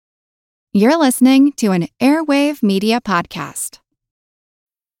You're listening to an Airwave Media Podcast.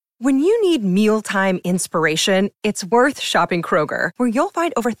 When you need mealtime inspiration, it's worth shopping Kroger, where you'll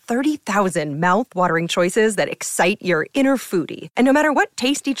find over 30,000 mouth-watering choices that excite your inner foodie. And no matter what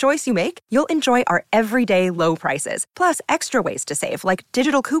tasty choice you make, you'll enjoy our everyday low prices, plus extra ways to save, like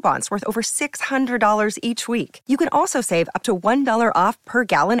digital coupons worth over $600 each week. You can also save up to $1 off per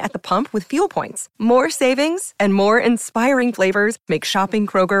gallon at the pump with fuel points. More savings and more inspiring flavors make shopping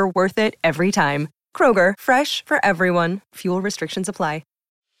Kroger worth it every time. Kroger, fresh for everyone. Fuel restrictions apply.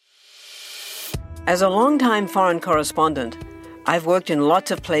 As a longtime foreign correspondent, I've worked in lots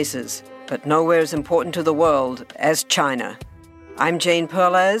of places, but nowhere as important to the world as China. I'm Jane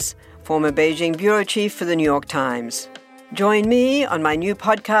Perlez, former Beijing bureau chief for the New York Times. Join me on my new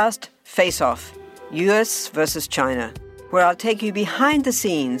podcast, Face Off, U.S. versus China, where I'll take you behind the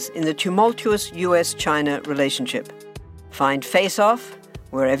scenes in the tumultuous U.S.-China relationship. Find Face Off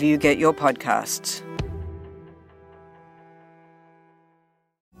wherever you get your podcasts.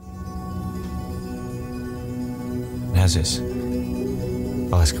 How's this?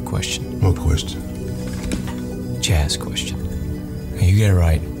 I'll ask a question. What question? Jazz question. Now you get it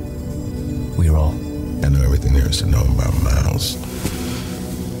right. We roll. I know everything there is to know about Miles.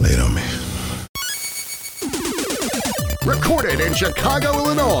 Lay it on me. Recorded in Chicago,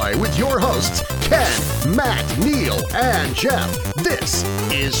 Illinois, with your hosts, Ken, Matt, Neil, and Jeff. This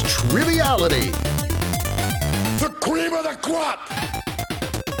is Triviality. The cream of the crop!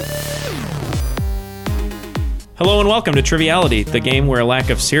 Hello and welcome to Triviality, the game where a lack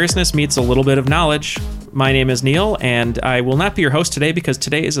of seriousness meets a little bit of knowledge. My name is Neil, and I will not be your host today because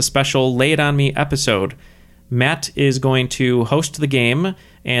today is a special Lay It On Me episode. Matt is going to host the game,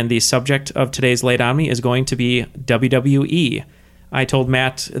 and the subject of today's Lay It On Me is going to be WWE. I told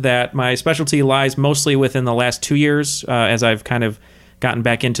Matt that my specialty lies mostly within the last 2 years, as I've kind of gotten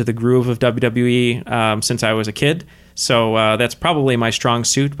back into the groove of WWE since I was a kid. So that's probably my strong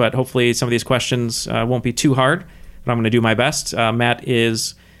suit, but hopefully some of these questions won't be too hard, but I'm going to do my best. Matt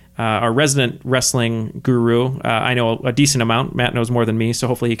is our resident wrestling guru. I know a decent amount. Matt knows more than me, so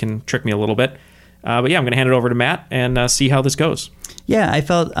hopefully he can trick me a little bit. But yeah, I'm going to hand it over to Matt and see how this goes. Yeah, I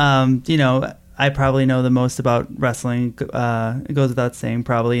felt, I probably know the most about wrestling. It goes without saying,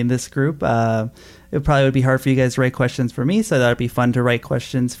 probably in this group. It probably would be hard for you guys to write questions for me, so I thought it'd be fun to write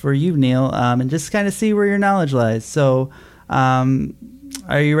questions for you, Neil, and just kind of see where your knowledge lies. So, are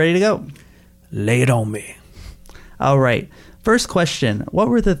you ready to go? Lay it on me. All right. First question. What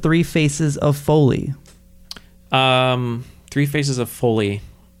were the three faces of Foley? Three faces of Foley.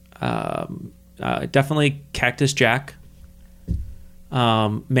 Definitely Cactus Jack,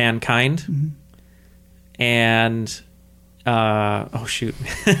 Mankind, mm-hmm. and oh shoot.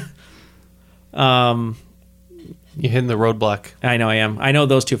 You're hitting the roadblock. I know I am. I know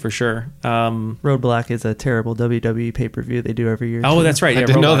those two for sure. Roadblock is a terrible WWE pay-per-view they do every year. Oh, that's right. I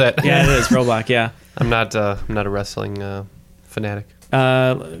didn't know that. Yeah, it is Roadblock. Yeah. I'm not a wrestling fanatic.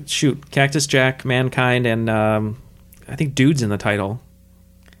 Shoot, Cactus Jack, Mankind, and I think Dude's in the title.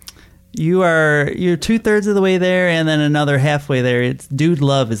 You're 2/3 of the way there, and then another halfway there. It's Dude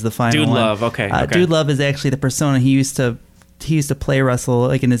Love is the final Dude one. Love, okay. Dude Love is actually the persona he used to play wrestle,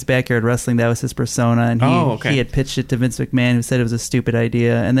 like in his backyard wrestling. That was his persona, and he had pitched it to Vince McMahon, who said it was a stupid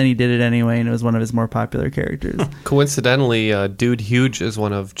idea, and then he did it anyway, and it was one of his more popular characters. Coincidentally, Dude Huge is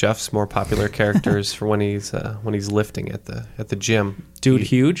one of Jeff's more popular characters for when he's lifting at the gym. Dude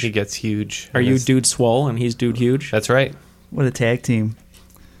Huge? He gets huge. Are you Dude Swole and he's Dude Huge? That's right. What a tag team.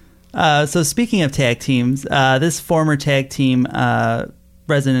 So speaking of tag teams, this former tag team,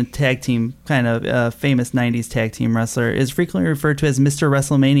 resident tag team, kind of famous 90s tag team wrestler is frequently referred to as Mr.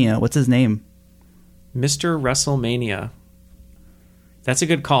 WrestleMania. What's his name? Mr. WrestleMania. That's a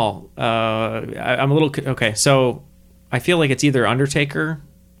good call. I'm a little... Okay, so I feel like it's either Undertaker,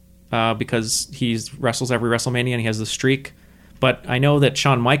 because he wrestles every WrestleMania and he has the streak. But I know that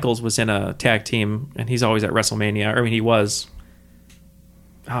Shawn Michaels was in a tag team and he's always at WrestleMania. I mean, he was...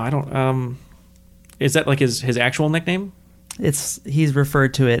 Oh, I don't... is that like his actual nickname? He's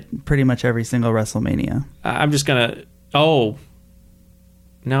referred to it pretty much every single WrestleMania. I'm just gonna... Oh.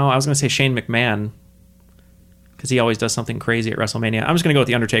 No, I was gonna say Shane McMahon, because he always does something crazy at WrestleMania. I'm just gonna go with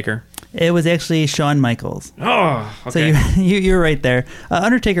The Undertaker. It was actually Shawn Michaels. Oh, okay. So you're right there.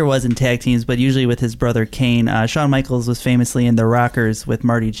 Undertaker was in tag teams, but usually with his brother Kane. Shawn Michaels was famously in The Rockers with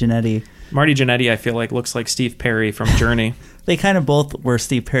Marty Jannetty. Marty Jannetty, I feel like, looks like Steve Perry from Journey. They kind of both were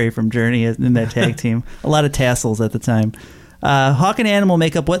Steve Perry from Journey in that tag team. A lot of tassels at the time. Hawk and Animal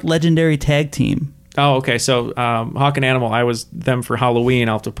make up what legendary tag team? Oh, okay. So Hawk and Animal, I was them for Halloween.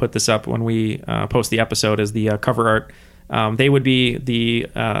 I'll have to put this up when we post the episode as the cover art. They would be the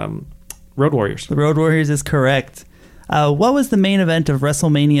Road Warriors. The Road Warriors is correct. What was the main event of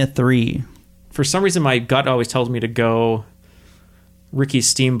WrestleMania 3? For some reason, my gut always tells me to go Ricky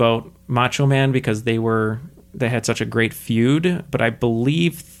Steamboat, Macho Man, because they had such a great feud. But I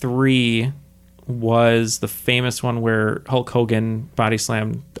believe 3 was the famous one where Hulk Hogan body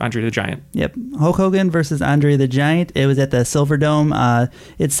slammed Andre the Giant. Yep. Hulk Hogan versus Andre the Giant. It was at the Silverdome.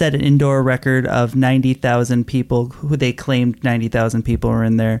 It set an indoor record of 90,000 people, who they claimed 90,000 people were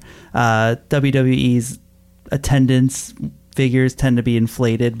in there. WWE's attendance figures tend to be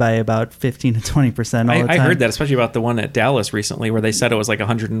inflated by about 15 to 20% all the time. I heard that, especially about the one at Dallas recently, where they said it was like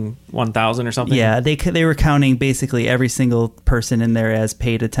 101,000 or something. Yeah, they were counting basically every single person in there as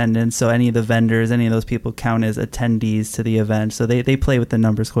paid attendance. So any of the vendors, any of those people count as attendees to the event. So they play with the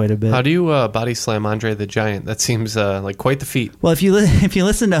numbers quite a bit. How do you body slam Andre the Giant? That seems like quite the feat. Well, if you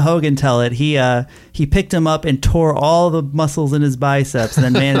listen to Hogan tell it, he picked him up and tore all the muscles in his biceps, and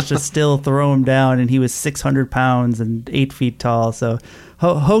then managed to still throw him down. And he was 600 pounds and 8 feet tall. So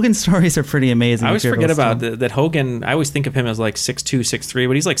Hogan's stories are pretty amazing. I always forget about that Hogan. I always think of him as like 6'2", 6'3",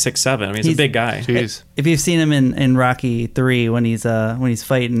 but he's like 6'7". I mean, he's a big guy. Jeez. If you've seen him in Rocky 3 when he's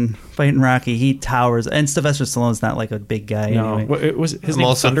fighting Rocky, he towers. And Sylvester Stallone's not like a big guy. No, anyway. it was his name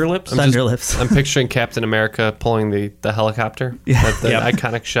Thunderlips. Thunderlips. I'm picturing Captain America pulling the helicopter. Yeah. The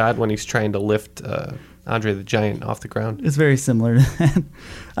iconic shot when he's trying to lift Andre the Giant off the ground. It's very similar to that.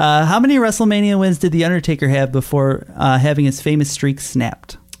 How many WrestleMania wins did The Undertaker have before having his famous streak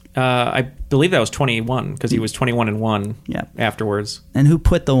snapped? I believe that was 21, because he was 21-1 afterwards. And who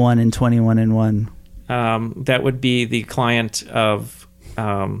put the one in 21-1? That would be the client of,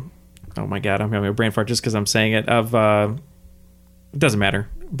 oh my God, I'm having a brain fart just because I'm saying it, it doesn't matter.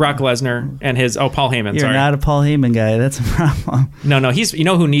 Brock Lesnar and Paul Heyman. You're not a Paul Heyman guy. That's a problem. No, he's,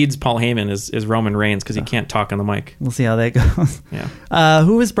 who needs Paul Heyman is Roman Reigns, because he can't talk on the mic. We'll see how that goes. Yeah.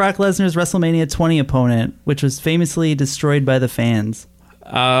 Who was Brock Lesnar's WrestleMania 20 opponent, which was famously destroyed by the fans?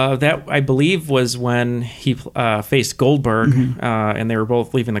 That, I believe, was when he faced Goldberg, and they were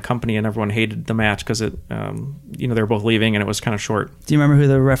both leaving the company, and everyone hated the match because they were both leaving, and it was kind of short. Do you remember who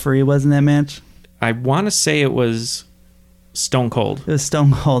the referee was in that match? I want to say it was Stone Cold. It was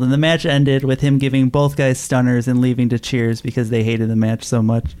Stone Cold, and the match ended with him giving both guys stunners and leaving to cheers because they hated the match so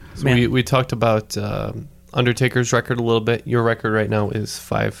much. So we talked about Undertaker's record a little bit. Your record right now is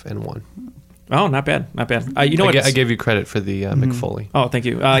 5-1. Oh, not bad, not bad. I gave you credit for the McFoley. Oh, thank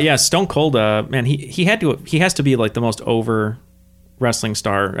you. Yeah, Stone Cold. Man, he has to be like the most over wrestling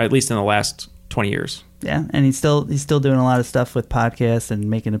star, at least in the last 20 years. Yeah, and he's still doing a lot of stuff with podcasts and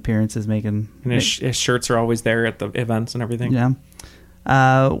making appearances, and his shirts are always there at the events and everything.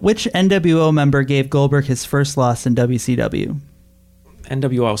 Yeah. Which NWO member gave Goldberg his first loss in WCW?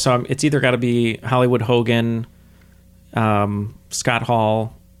 NWO. So it's either got to be Hollywood Hogan, Scott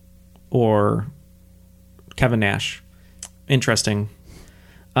Hall, or Kevin Nash. Interesting.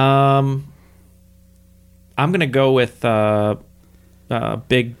 I'm gonna go with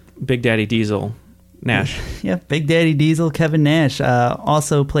Big Daddy Diesel. Nash. Yeah, Big Daddy Diesel, Kevin Nash,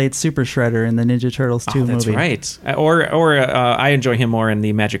 also played Super Shredder in the Ninja Turtles 2 movie. That's right. Or I enjoy him more in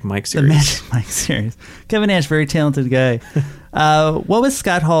the Magic Mike series. The Magic Mike series. Kevin Nash, very talented guy. What was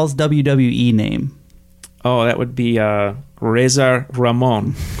Scott Hall's WWE name? Oh, that would be Razor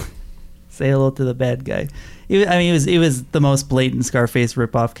Ramon. Say hello to the bad guy. He was the most blatant Scarface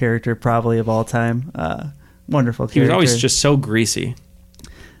ripoff character probably of all time. Wonderful character. He was always just so greasy.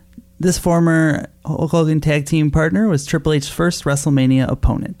 This former Hulk Hogan tag team partner was Triple H's first WrestleMania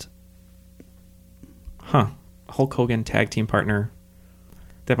opponent. Hulk Hogan tag team partner.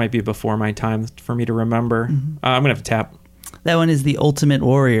 That might be before my time for me to remember. I'm going to have to tap. That one is the Ultimate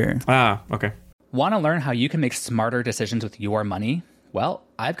Warrior. Okay. Want to learn how you can make smarter decisions with your money? Well,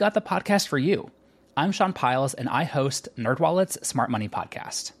 I've got the podcast for you. I'm Sean Piles, and I host NerdWallet's Smart Money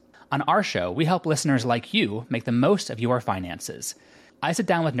Podcast. On our show, we help listeners like you make the most of your finances. I sit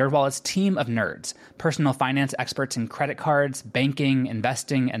down with NerdWallet's team of nerds, personal finance experts in credit cards, banking,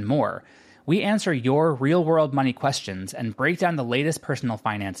 investing, and more. We answer your real-world money questions and break down the latest personal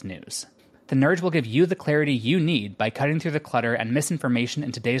finance news. The nerds will give you the clarity you need by cutting through the clutter and misinformation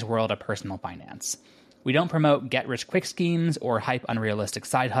in today's world of personal finance. We don't promote get-rich-quick schemes or hype unrealistic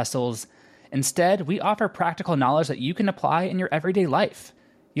side hustles. Instead, we offer practical knowledge that you can apply in your everyday life.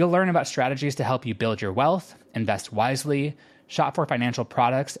 You'll learn about strategies to help you build your wealth, invest wisely, shop for financial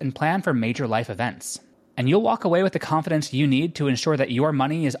products, and plan for major life events. And you'll walk away with the confidence you need to ensure that your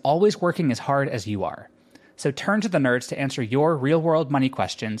money is always working as hard as you are. So turn to the nerds to answer your real-world money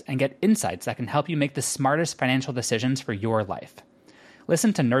questions and get insights that can help you make the smartest financial decisions for your life.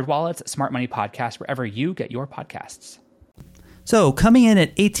 Listen to NerdWallet's Smart Money Podcast wherever you get your podcasts. So, coming in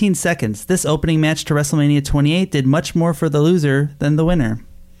at 18 seconds, this opening match to WrestleMania 28 did much more for the loser than the winner.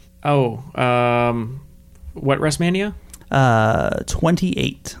 Oh, what WrestleMania?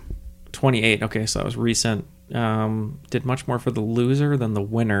 28. 28. Okay, so that was recent. Did much more for the loser than the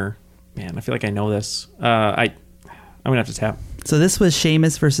winner. Man, I feel like I know this. I'm gonna have to tap. So this was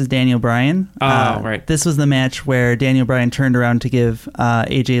Sheamus versus Daniel Bryan. Right. This was the match where Daniel Bryan turned around to give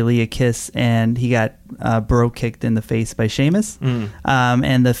AJ Lee a kiss, and he got bro kicked in the face by Sheamus.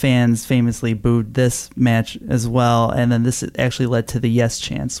 And the fans famously booed this match as well. And then this actually led to the yes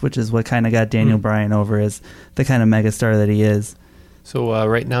chants, which is what kind of got Daniel Bryan over as the kind of megastar that he is. So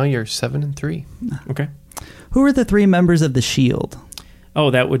right now you're 7-3. Okay. Who are the three members of the Shield? Oh,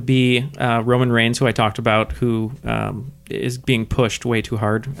 that would be Roman Reigns, who I talked about, who is being pushed way too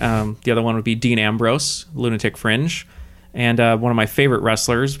hard. The other one would be Dean Ambrose, Lunatic Fringe. And one of my favorite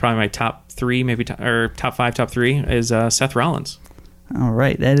wrestlers, probably my top three, or top five, top three, is Seth Rollins. All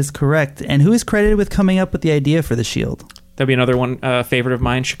right, that is correct. And who is credited with coming up with the idea for the Shield? That'd be another one favorite of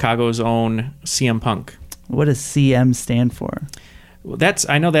mine, Chicago's own CM Punk. What does CM stand for? Well,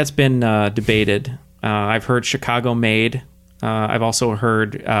 I know that's been debated. I've heard Chicago made. I've also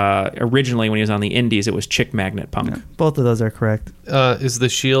heard originally when he was on the Indies, it was Chick Magnet Punk. Yeah, both of those are correct. Is the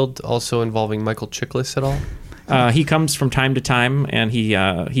Shield also involving Michael Chiklis at all? He comes from time to time, and he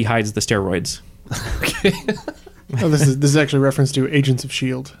hides the steroids. Okay. Oh, this is actually a reference to Agents of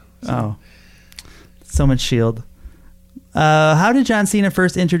S.H.I.E.L.D. Oh, so much S.H.I.E.L.D. How did John Cena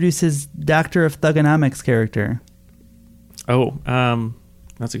first introduce his Doctor of Thugonomics character? Oh,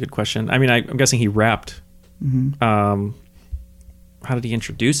 that's a good question. I mean, I'm guessing he rapped. Mm-hmm. How did he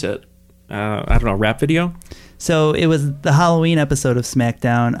introduce it? I don't know, rap video? So it was the Halloween episode of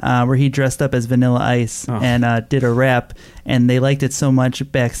SmackDown where he dressed up as Vanilla Ice and did a rap, and they liked it so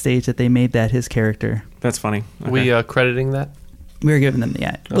much backstage that they made that his character. That's funny. Okay. We crediting that? We were giving them,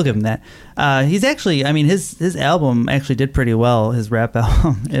 we'll give him that. He's actually, I mean, his album actually did pretty well, his rap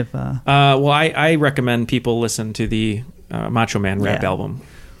album. Well, I recommend people listen to the Macho Man rap album.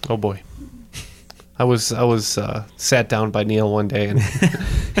 Oh boy. I was sat down by Neil one day and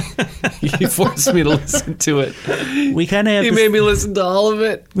he forced me to listen to it. We kind of he made me listen to all of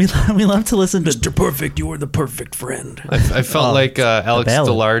it. We love to listen to Mr. Perfect. You are the perfect friend. I felt like Alex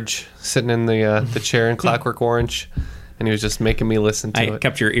DeLarge sitting in the chair in Clockwork Orange, and he was just making me listen to it. I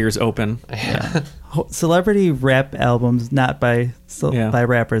kept your ears open. Yeah. Celebrity rap albums, not by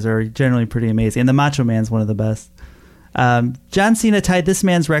rappers, are generally pretty amazing, and the Macho Man's one of the best. John Cena tied this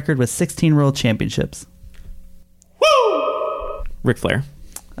man's record with 16 world championships. Woo! Ric Flair.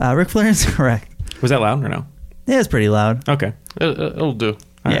 Ric Flair is correct. Was that loud or no? Yeah, it's pretty loud. Okay. It'll do.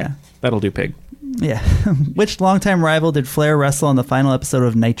 All yeah. Right. That'll do, pig. Yeah. Which longtime rival did Flair wrestle on the final episode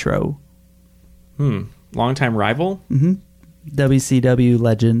of Nitro? Longtime rival? Mm-hmm. WCW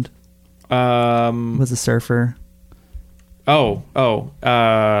legend. Was a surfer.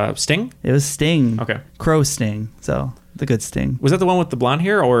 Sting? It was Sting. Okay. Crow Sting. So, the good Sting. Was that the one with the blonde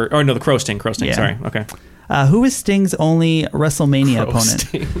hair? Or no, the Crow Sting. Yeah. Sorry. Okay. Who was Sting's only WrestleMania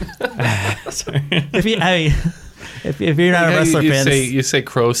opponent? Sorry. If you're not a wrestler fan, you say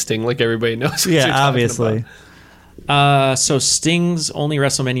Crow Sting like everybody knows. What yeah, you're obviously. So Sting's only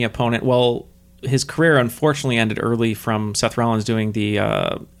WrestleMania opponent. Well, his career unfortunately ended early from Seth Rollins doing the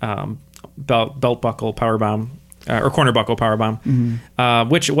belt buckle powerbomb. Or corner buckle powerbomb,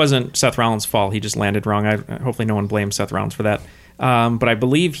 which wasn't Seth Rollins' fault. He just landed wrong. Hopefully no one blames Seth Rollins for that. But I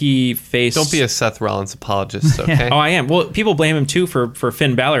believe he faced... Don't be a Seth Rollins apologist, okay? Oh, I am. Well, people blame him, too, for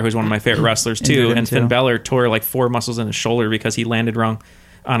Finn Balor, who's one of my favorite wrestlers, too. And Finn Balor tore like 4 muscles in his shoulder because he landed wrong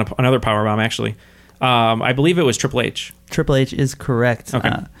on another powerbomb, actually. I believe it was Triple H. Triple H is correct. Okay.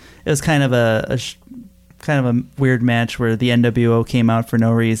 It was kind of a weird match where the NWO came out for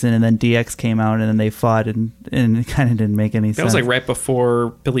no reason, and then DX came out, and then they fought, and it kind of didn't make any sense. That was like right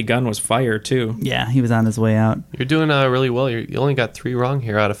before Billy Gunn was fired, too. Yeah, he was on his way out. You're doing really well. You only got 3 wrong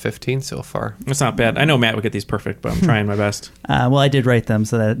here out of 15 so far. That's not bad. I know Matt would get these perfect, but I'm trying my best. Well, I did write them,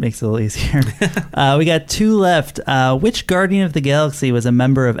 so that makes it a little easier. We got 2 left. Which Guardian of the Galaxy was a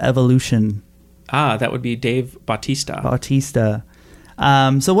member of Evolution? That would be Dave Bautista.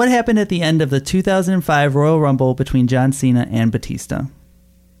 So what happened at the end of the 2005 Royal Rumble between John Cena and Batista?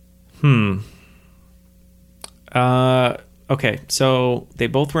 Okay, so they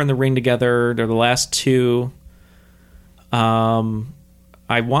both were in the ring together. They're the last 2. I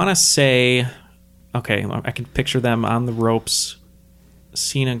want to say... Okay, I can picture them on the ropes.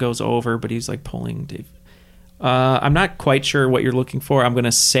 Cena goes over, but he's like pulling Dave. I'm not quite sure what you're looking for. I'm going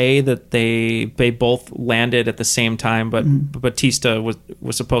to say that they both landed at the same time, but Batista was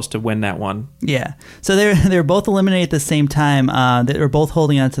supposed to win that one. Yeah. So they're both eliminated at the same time. They were both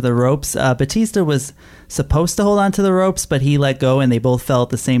holding onto the ropes. Batista was supposed to hold onto the ropes, but he let go, and they both fell at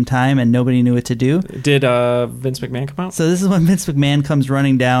the same time, and nobody knew what to do. Did Vince McMahon come out? So this is when Vince McMahon comes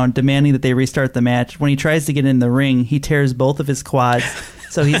running down, demanding that they restart the match. When he tries to get in the ring, he tears both of his quads.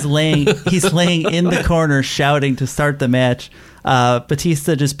 So he's laying in the corner shouting to start the match.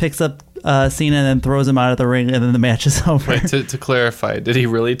 Batista just picks up Cena and then throws him out of the ring, and then the match is over. Wait, to clarify, did he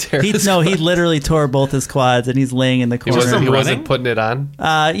really tear his No, quads? he literally tore both his quads, and he's laying in the corner. He wasn't putting it on?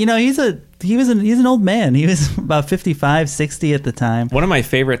 He's an old man. He was about 55, 60 at the time. One of my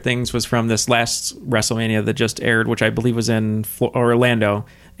favorite things was from this last WrestleMania that just aired, which I believe was in Orlando.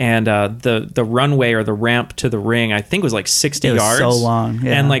 And the runway or the ramp to the ring, I think, was like 60 yards. So long.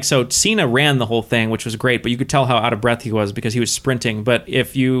 Yeah. And so Cena ran the whole thing, which was great, but you could tell how out of breath he was because he was sprinting. But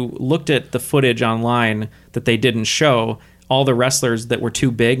if you looked at the footage online that they didn't show, all the wrestlers that were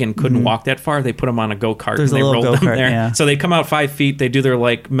too big and couldn't walk that far, they put them on a go-kart and they rolled them there. Yeah. So they'd come out 5 feet, they do their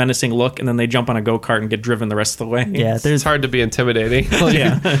menacing look, and then they jump on a go-kart and get driven the rest of the way. Yeah, it's hard to be intimidating.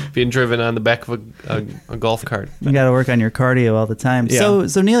 Being driven on the back of a golf cart. You got to work on your cardio all the time. Yeah.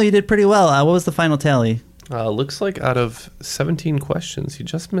 So Neil, you did pretty well. What was the final tally? Looks like out of 17 questions, you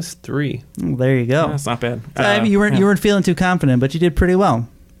just missed 3. Well, there you go. That's not bad. So, you weren't feeling too confident, but you did pretty well.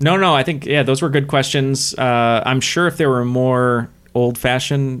 No, I think those were good questions. I'm sure if there were more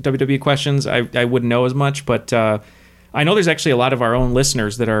old-fashioned WWE questions, I wouldn't know as much, but I know there's actually a lot of our own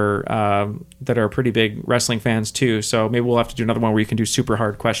listeners that are pretty big wrestling fans too, so maybe we'll have to do another one where you can do super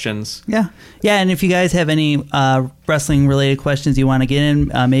hard questions. Yeah, and if you guys have any wrestling-related questions you want to get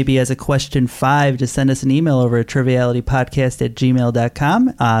in, maybe as a question 5, just send us an email over at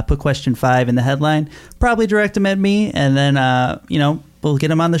trivialitypodcast@gmail.com. Put question 5 in the headline, probably direct them at me, and then, we'll get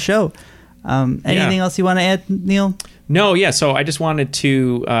them on the show. Anything else you want to add, Neil? No, so I just wanted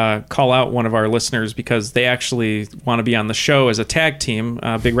to call out one of our listeners because they actually want to be on the show as a tag team,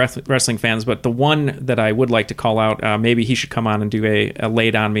 big wrestling fans, but the one that I would like to call out, maybe he should come on and do a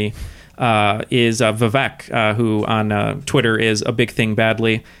laid on me, is Vivek, who on Twitter is A Big Thing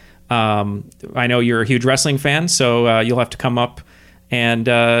Badly. I know you're a huge wrestling fan, so you'll have to come up and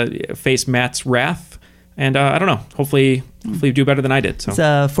face Matt's wrath. And I don't know. Hopefully you do better than I did. So. He's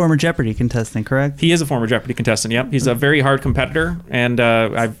a former Jeopardy contestant, correct? He is a former Jeopardy contestant, yep. He's a very hard competitor, and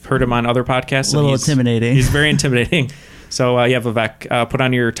I've heard him on other podcasts. A little intimidating. He's very intimidating. So, Vivek, put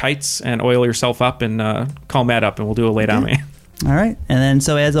on your tights and oil yourself up and call Matt up, and we'll do a late on me. All right. And then,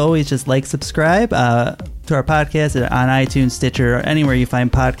 so as always, just subscribe to our podcast on iTunes, Stitcher, or anywhere you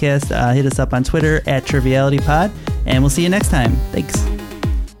find podcasts. Hit us up on Twitter @TrivialityPod, and we'll see you next time. Thanks.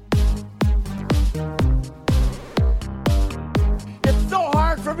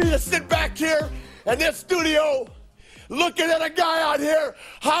 For me to sit back here in this studio looking at a guy out here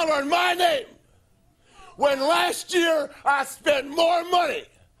hollering my name when last year I spent more money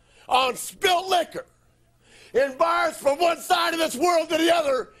on spilt liquor in bars from one side of this world to the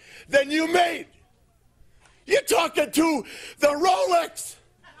other than you made. You're talking to the Rolex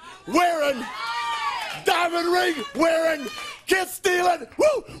wearing, diamond ring wearing, kiss stealing,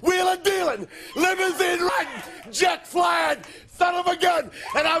 wheeling dealing, limousine riding, jet flying, son of a gun,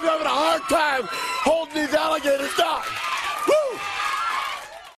 and I'm having a hard time holding these alligators down. Woo!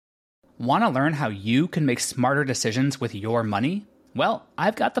 Want to learn how you can make smarter decisions with your money? Well,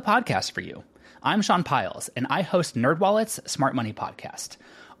 I've got the podcast for you. I'm Sean Piles, and I host NerdWallet's Smart Money Podcast.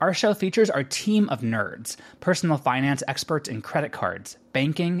 Our show features our team of nerds, personal finance experts in credit cards,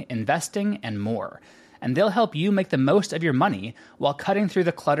 banking, investing, and more. And they'll help you make the most of your money while cutting through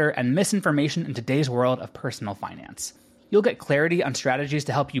the clutter and misinformation in today's world of personal finance. You'll get clarity on strategies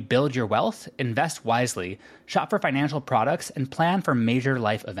to help you build your wealth, invest wisely, shop for financial products, and plan for major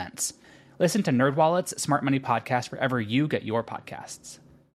life events. Listen to NerdWallet's Smart Money Podcast wherever you get your podcasts.